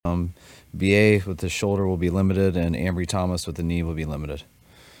BA with the shoulder will be limited, and Ambry Thomas with the knee will be limited.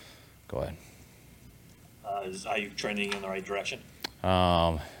 Go ahead. Are you trending in the right direction?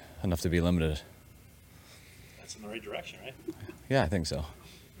 Enough to be limited. That's in the right direction, right? Yeah, I think so.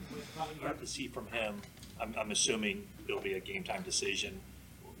 What do you have to see from him? I'm assuming it'll be a game time decision.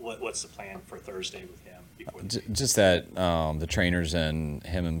 What's the plan for Thursday with him? Just that the trainers and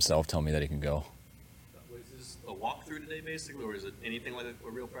him himself tell me that he can go. Was this a walkthrough today, basically, or is it anything like a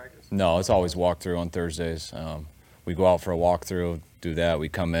real practice? No, it's always walkthrough on Thursdays. We go out for a walkthrough, do that. We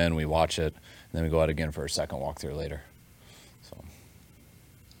come in, we watch it, and then we go out again for a second walkthrough later. So.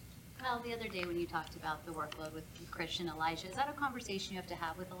 Kyle, the other day when you talked about the workload with Christian Elijah, is that a conversation you have to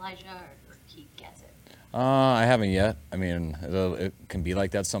have with Elijah, or he gets it? I haven't yet. I mean, it can be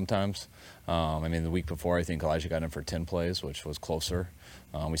like that sometimes. I mean, the week before, I think Elijah got in for 10 plays, which was closer.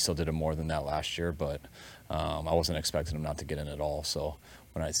 We still did it more than that last year, but I wasn't expecting him not to get in at all. So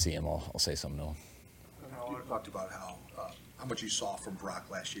when I see him, I'll say something to him. You talked about how much you saw from Brock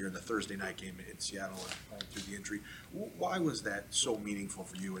last year in the Thursday night game in Seattle through the injury. Why was that so meaningful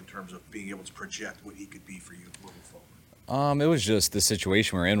for you in terms of being able to project what he could be for you moving forward? It was just the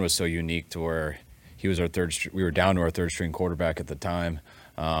situation we're in was so unique to where he was we were down to our third string quarterback at the time.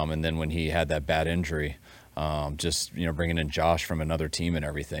 And then when he had that bad injury, just, bringing in Josh from another team and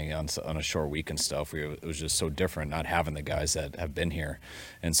everything on a short week and stuff, it was just so different not having the guys that have been here.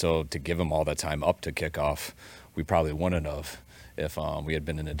 And so to give him all that time up to kickoff, we probably wouldn't have if we had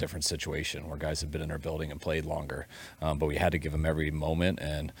been in a different situation where guys had been in our building and played longer. But we had to give him every moment,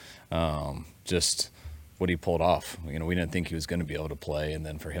 and just what he pulled off. We didn't think he was going to be able to play, and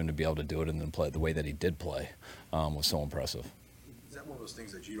then for him to be able to do it and then play the way that he did play was so impressive. Is that one of those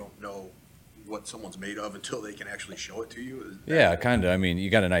things that you don't know what someone's made of until they can actually show it to you? Yeah, kind of. I mean, you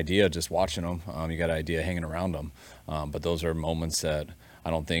got an idea just watching them. You got an idea hanging around them. But those are moments that I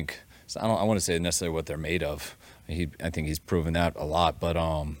want to say necessarily what they're made of. I think he's proven that a lot. But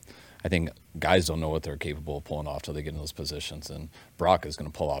I think guys don't know what they're capable of pulling off till they get in those positions. And Brock is going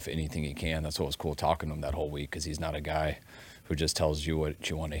to pull off anything he can. That's what was cool talking to him that whole week, because he's not a guy who just tells you what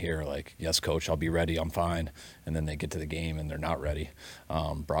you want to hear, like, yes, coach, I'll be ready, I'm fine. And then they get to the game and they're not ready.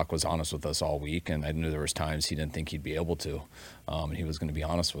 Brock was honest with us all week, and I knew there was times he didn't think he'd be able to. And he was going to be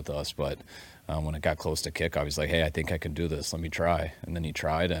honest with us. But when it got close to kickoff, he's like, hey, I think I can do this. Let me try. And then he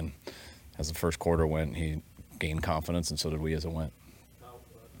tried, and as the first quarter went, he gained confidence, and so did we as it went.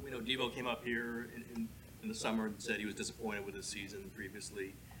 We know Debo came up here in the summer and said he was disappointed with his season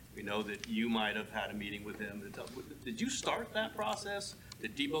previously. We know that you might have had a meeting with him. Did you start that process?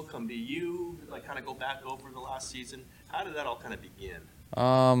 Did Debo come to you, kind of go back over the last season? How did that all kind of begin?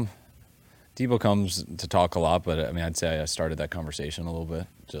 Debo comes to talk a lot, but I mean, I'd say I started that conversation a little bit.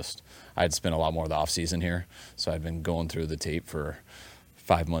 Just I'd spent a lot more of the off season here, so I'd been going through the tape for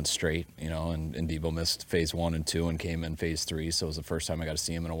 5 months straight, and Debo missed phase 1 and 2 and came in phase 3, so it was the first time I got to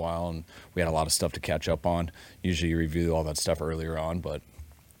see him in a while, and we had a lot of stuff to catch up on. Usually you review all that stuff earlier on, but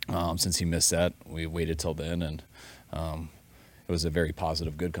since he missed that, we waited till then, and it was a very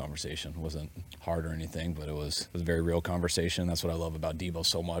positive, good conversation. It wasn't hard or anything, but it was a very real conversation. That's what I love about Debo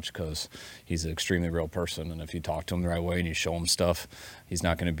so much, because he's an extremely real person, and if you talk to him the right way and you show him stuff, he's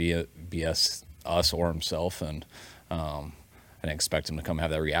not going to be a BS us or himself, and I didn't expect him to come have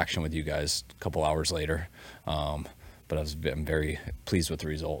that reaction with you guys a couple hours later, but I'm very pleased with the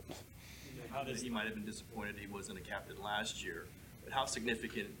result. How does he might have been disappointed he wasn't a captain last year? How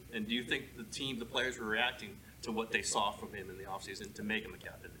significant, and do you think the players were reacting to what they saw from him in the offseason to make him a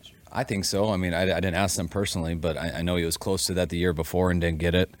captain this year? I think so. I mean, I didn't ask them personally, but I know he was close to that the year before and didn't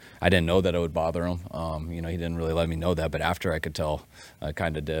get it. I didn't know that it would bother him. He didn't really let me know that, but after I could tell, I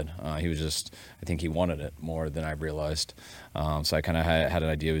kind of did. He was just, I think he wanted it more than I realized. So I kind of had an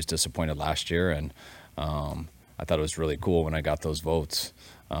idea he was disappointed last year, and I thought it was really cool when I got those votes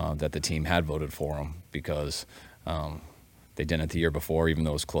that the team had voted for him, because they didn't the year before, even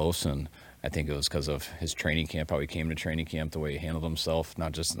though it was close, and I think it was because of his training camp, how he came to training camp, the way he handled himself,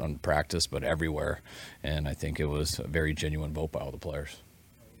 not just on practice, but everywhere. And I think it was a very genuine vote by all the players.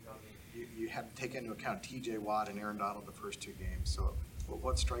 You have to take into account T.J. Watt and Aaron Donald the first 2 games. So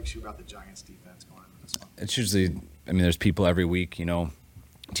what strikes you about the Giants' defense going into this one? It's usually, there's people every week,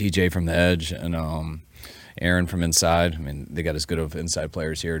 T.J. from the edge and Aaron from inside. They got as good of inside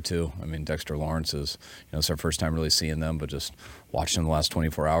players here too. Dexter Lawrence is, it's our first time really seeing them, but just watching him the last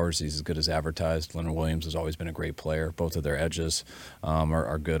 24 hours, he's as good as advertised. Leonard Williams has always been a great player. Both of their edges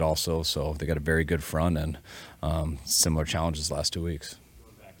are good also. So they got a very good front, and similar challenges the last 2 weeks.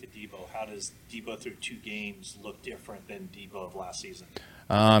 Going back to Debo, how does Debo through 2 games look different than Debo of last season?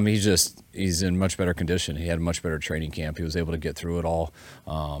 He's in much better condition. He had a much better training camp. He was able to get through it all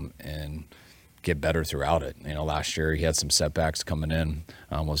and get better throughout it. Last year he had some setbacks coming in,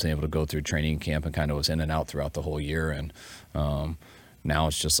 wasn't able to go through training camp and kind of was in and out throughout the whole year. And now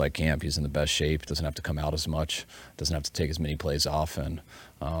it's just like camp. He's in the best shape. Doesn't have to come out as much. Doesn't have to take as many plays off, and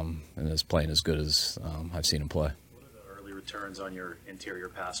is playing as good as I've seen him play. What are the early returns on your interior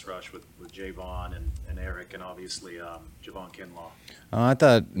pass rush with Javon and Eric and obviously Javon Kinlaw? I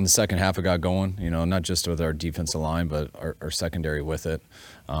thought in the second half it got going, not just with our defensive line, but our secondary with it.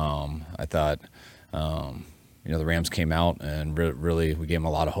 I thought, the Rams came out and really we gave them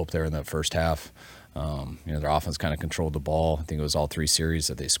a lot of hope there in that first half. Their offense kind of controlled the ball. I think it was all 3 series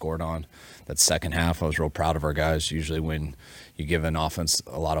that they scored on. That second half, I was real proud of our guys. Usually when you give an offense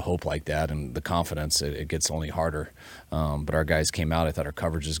a lot of hope like that and the confidence, it gets only harder. But our guys came out. I thought our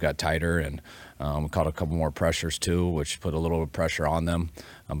coverages got tighter, and we caught a couple more pressures too, which put a little bit of pressure on them.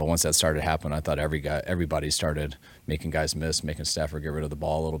 But once that started happening, I thought everybody started making guys miss, making Stafford get rid of the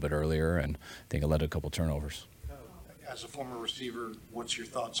ball a little bit earlier, and I think it led to a couple turnovers. As a former receiver, what's your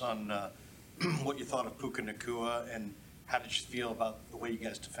thoughts on what you thought of Puka Nacua, and how did you feel about the way you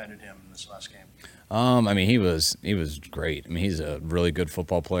guys defended him in this last game? He was great. He's a really good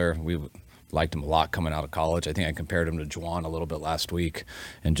football player. We liked him a lot coming out of college. I think I compared him to Juwan a little bit last week,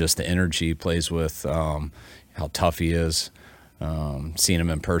 and just the energy he plays with, how tough he is. Seeing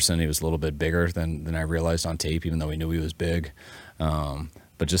him in person, he was a little bit bigger than I realized on tape, even though we knew he was big.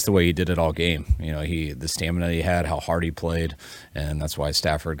 But just the way he did it all game, the stamina he had, how hard he played, and that's why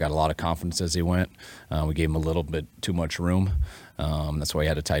Stafford got a lot of confidence as he went. We gave him a little bit too much room. That's why he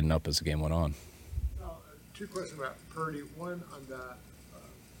had to tighten up as the game went on. 2 questions about Purdy. One on the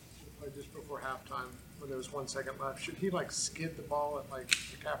just before halftime when there was 1 second left. Should he skid the ball at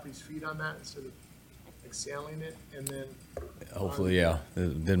McCaffrey's feet on that instead of sailing it? And then hopefully, yeah,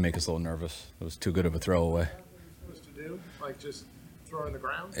 it did make us a little nervous. It was too good of a throwaway. What supposed to do? Just throw it on the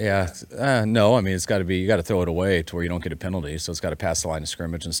ground? Yeah, no. It's got to be. You got to throw it away to where you don't get a penalty. So it's got to pass the line of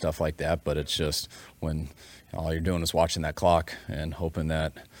scrimmage and stuff like that. But it's just when all you're doing is watching that clock and hoping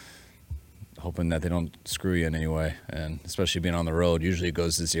that they don't screw you in any way. And especially being on the road, usually it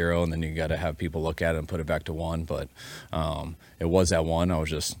goes to 0, and then you got to have people look at it and put it back to 1. But it was at 1. I was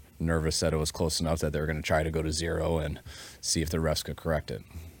just nervous that it was close enough that they were going to try to go to 0 and see if the refs could correct it.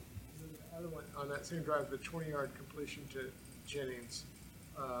 The other one on that same drive, the 20-yard completion to Jennings,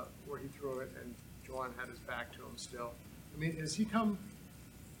 where he threw it and Juwan had his back to him still. Has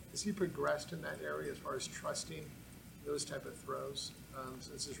he progressed in that area as far as trusting those type of throws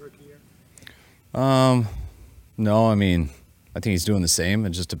since his rookie year? No, I think he's doing the same. It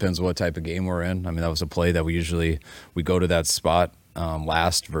just depends what type of game we're in. That was a play that we go to that spot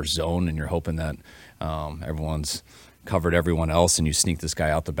last versus zone, and you're hoping that everyone's covered everyone else and you sneak this guy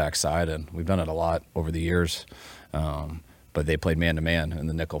out the backside, and we've done it a lot over the years. But they played man-to-man, and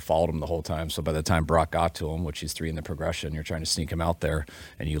the nickel followed him the whole time. So by the time Brock got to him, which he's 3 in the progression, you're trying to sneak him out there,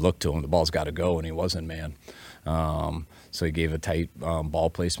 and you look to him, the ball's got to go, and he wasn't man. So he gave a tight ball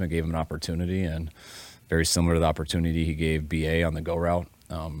placement, gave him an opportunity, and very similar to the opportunity he gave BA on the go route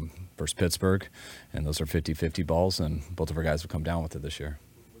versus Pittsburgh. And those are 50-50 balls, and both of our guys have come down with it this year.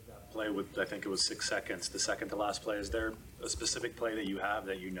 Play with, I think it was 6 seconds, the second to last play. Is there a specific play that you have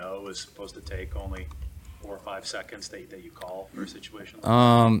that is supposed to take only 4 or 5 seconds that you call for a situation?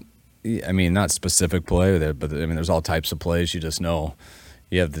 Not specific play, but there's all types of plays. You just know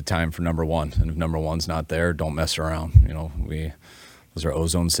you have the time for number 1, and if number 1's not there, don't mess around. Those are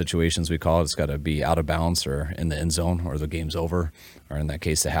ozone situations, we call it. It's got to be out of bounds or in the end zone, or the game's over, or in that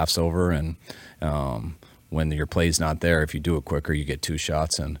case, the half's over. And when your play's not there, if you do it quicker, you get 2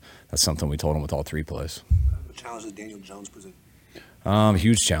 shots, and that's something we told him with all 3 plays. The challenge that Daniel Jones presented.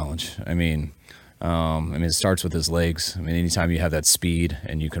 Huge challenge. It starts with his legs. Anytime you have that speed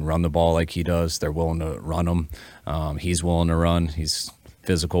and you can run the ball like he does, they're willing to run him. He's willing to run. He's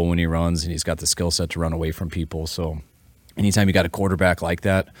physical when he runs, and he's got the skill set to run away from people. So anytime you got a quarterback like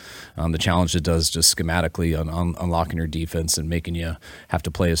that, the challenge it does just schematically on unlocking your defense and making you have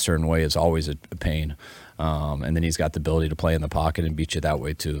to play a certain way is always a pain. And then he's got the ability to play in the pocket and beat you that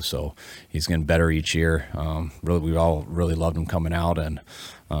way too. So he's getting better each year. We all really loved him coming out, and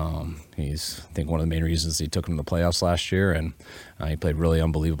he's, I think, one of the main reasons he took him to the playoffs last year, and he played really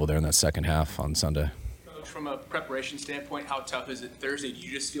unbelievable there in that second half on Sunday. Coach, from a preparation standpoint, how tough is it Thursday? Do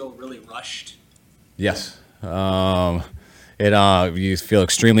you just feel really rushed? Yes. You feel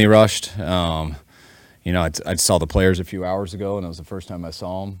extremely rushed. I saw the players a few hours ago, and it was the first time I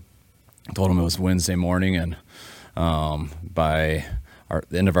saw them. I told them it was Wednesday morning, and by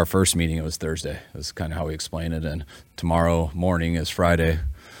the end of our first meeting, it was Thursday. That's kind of how we explained it. And tomorrow morning is Friday,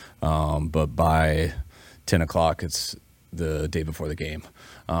 but by 10 o'clock, it's the day before the game.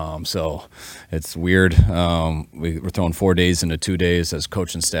 So it's weird. We're throwing 4 days into 2 days. As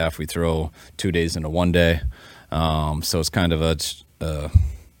coach and staff, we throw 2 days into 1 day. So it's kind of a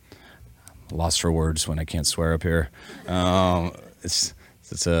lost for words when I can't swear up here. It's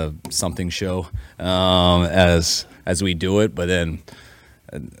a something show as we do it, but then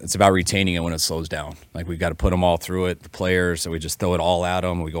it's about retaining it when it slows down. Like, we got to put them all through it, the players, so we just throw it all at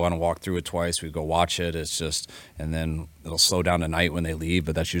them. We go out and walk through it twice. We go watch it. It's just, and then it'll slow down tonight when they leave,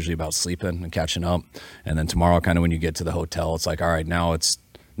 but that's usually about sleeping and catching up. And then tomorrow, kind of when you get to the hotel, it's like, all right, now it's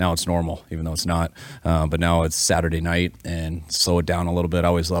normal, even though it's not. But now it's Saturday night, and slow it down a little bit. I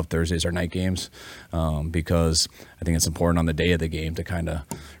always love Thursdays or night games because I think it's important on the day of the game to kind of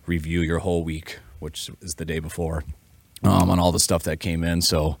review your whole week, which is the day before, on all the stuff that came in,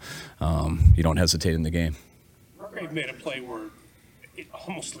 so you don't hesitate in the game. Hargrave made a play where it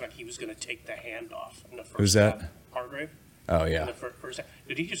almost looked like he was going to take the handoff in the first Who's that? half. Hargrave? Oh, In yeah. the first half.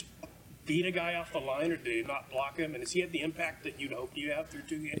 Did he just beat a guy off the line, or did he not block him? And has he had the impact that you'd hope you have through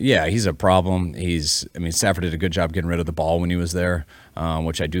 2 games? Yeah, he's a problem. Stafford did a good job getting rid of the ball when he was there,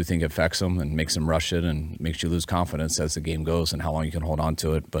 which I do think affects him and makes him rush it and makes you lose confidence as the game goes and how long you can hold on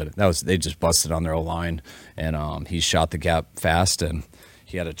to it. But they just busted on their O-line, and he shot the gap fast, and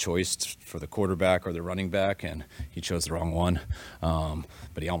he had a choice for the quarterback or the running back, and he chose the wrong one.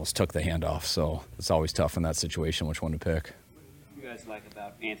 But he almost took the handoff, so it's always tough in that situation which one to pick. What do you guys like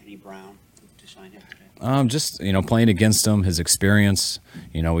about Anthony Brown to sign him today? Just, playing against him, his experience.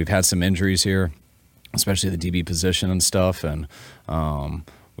 We've had some injuries here, especially the DB position and stuff, and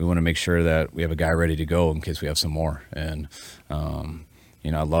we want to make sure that we have a guy ready to go in case we have some more. And,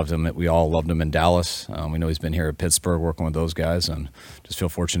 I loved him. We all loved him in Dallas. We know he's been here at Pittsburgh working with those guys, and just feel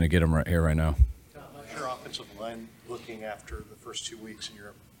fortunate to get him right here right now. How's your offensive line looking after the first 2 weeks, in your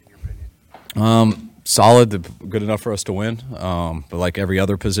opinion? Solid, good enough for us to win. But like every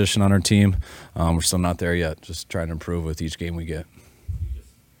other position on our team, we're still not there yet. Just trying to improve with each game we get. You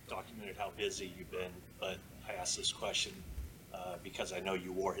just documented how busy you've been, but I asked this question because I know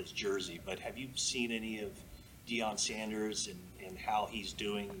you wore his jersey, but have you seen any of Deion Sanders and how he's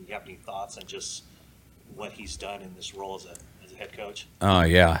doing? Do you have any thoughts on just what he's done in this role as a head coach?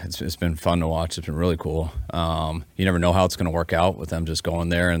 Yeah, it's been fun to watch. It's been really cool. You never know how it's going to work out with them just going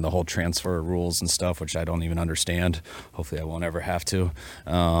there and the whole transfer rules and stuff, which I don't even understand. Hopefully I won't ever have to.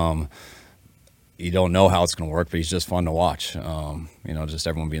 You don't know how it's going to work, but he's just fun to watch. Just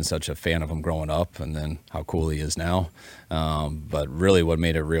everyone being such a fan of him growing up, and then how cool he is now. But really what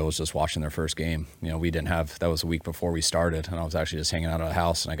made it real was just watching their first game. We didn't have, that was a week before we started, and I was actually just hanging out at a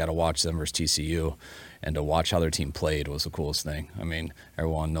house, and I got to watch them versus TCU. And to watch how their team played was the coolest thing.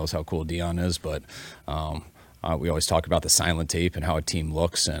 Everyone knows how cool Deion is, but we always talk about the silent tape and how a team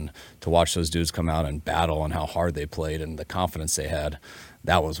looks, and to watch those dudes come out and battle and how hard they played and the confidence they had,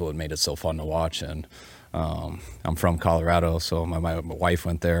 that was what made it so fun to watch. And I'm from Colorado, so my wife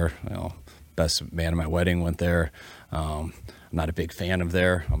went there. Best man at my wedding went there. I'm not a big fan of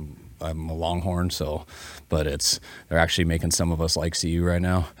there. I'm a Longhorn, but they're actually making some of us like CU right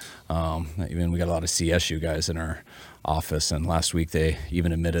now. Even we got a lot of CSU guys in our office, and last week they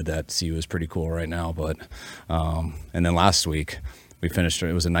even admitted that CU is pretty cool right now. But and then last week we finished.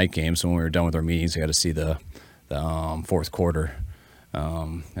 It was a night game, so when we were done with our meetings, we got to see the fourth quarter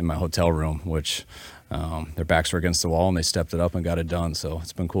in my hotel room, which their backs were against the wall, and they stepped it up and got it done. So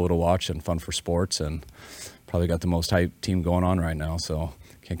it's been cool to watch and fun for sports, and probably got the most hype team going on right now. So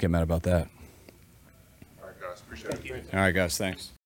can't get mad about that. All right, guys. Appreciate it. All right, guys. Thanks.